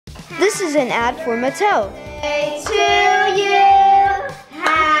This is an ad for Mattel. Birthday to you.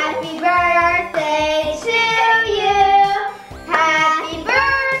 Happy birthday to you. Happy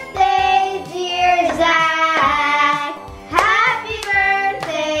birthday, dear Zach. Happy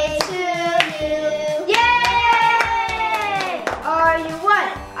birthday to you. Yay! Are you 1?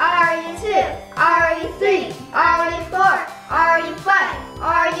 Are you 2? Are you 3? Are you 4? Are you 5?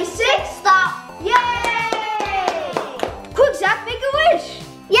 Are you 6? Stop. Yay! Quick, Zach, make a wish.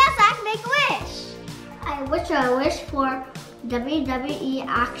 Yes, Zach, make a wish. I wish a wish for WWE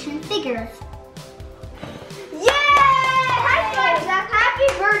action figures. Yay! High five, Zach. Happy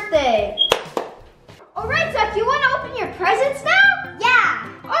birthday. All right, Zach, you want to open your presents now? Yeah.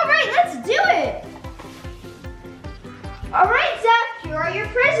 All right, let's do it. All right, Zach, here are your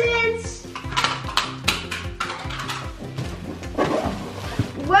presents.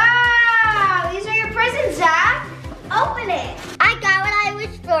 Wow, these are your presents, Zach. Open it. I got what I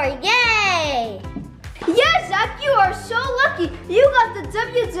wished for. Yay! Yes, Zach, you are so lucky. You got the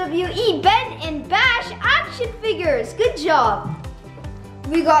WWE Ben and Bash action figures. Good job.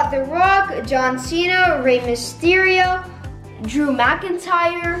 We got The Rock, John Cena, Rey Mysterio, Drew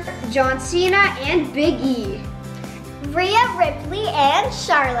McIntyre, John Cena, and Big E. Rhea Ripley and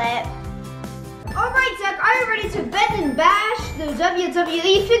Charlotte. All right, Zach, are you ready to Ben and Bash the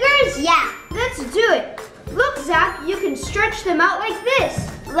WWE figures? Yeah. Let's do it. Look, Zach, you can stretch them out like this.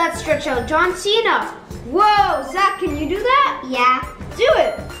 Let's stretch out John Cena. Whoa, Zach, can you do that? Yeah. Do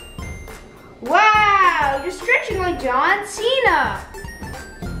it. Wow, you're stretching like John Cena.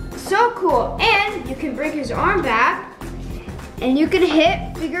 So cool. And you can bring his arm back and you can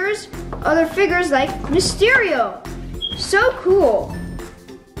hit figures, other figures like Mysterio. So cool.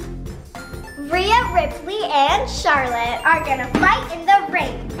 Rhea Ripley and Charlotte are gonna fight in the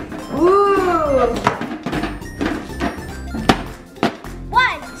ring. Ooh.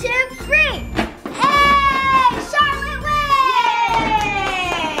 1, 2, 3. Hey, Charlotte wins!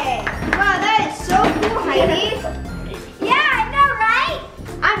 Yay! Wow, that is so cool, Heidi. Yeah, I know, right?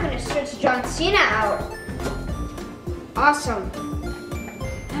 I'm gonna stretch John Cena out. Awesome.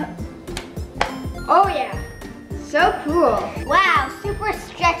 Oh yeah, so cool. Wow, super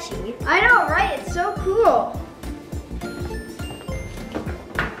stretchy. I know, right? It's so cool.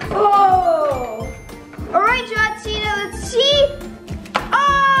 Oh! All right, John Cena, let's see.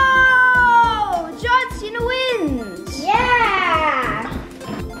 Oh! John Cena wins. Yeah.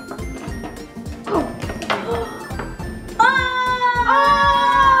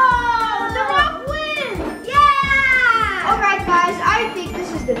 Oh! The Rock wins. Yeah. All right, guys, I think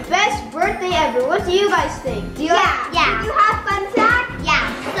this is the best birthday ever. What do you guys think? Do you Yeah. Did you have fun, Zach? Yeah,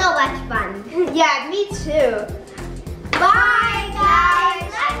 so much fun. Yeah, me too. Bye,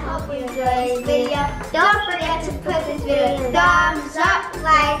 guys. I hope you enjoyed this video. Don't forget to put this video in thumbs up,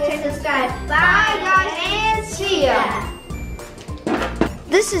 like, and subscribe. Bye, guys, and see ya.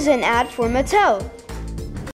 This is an ad for Mattel.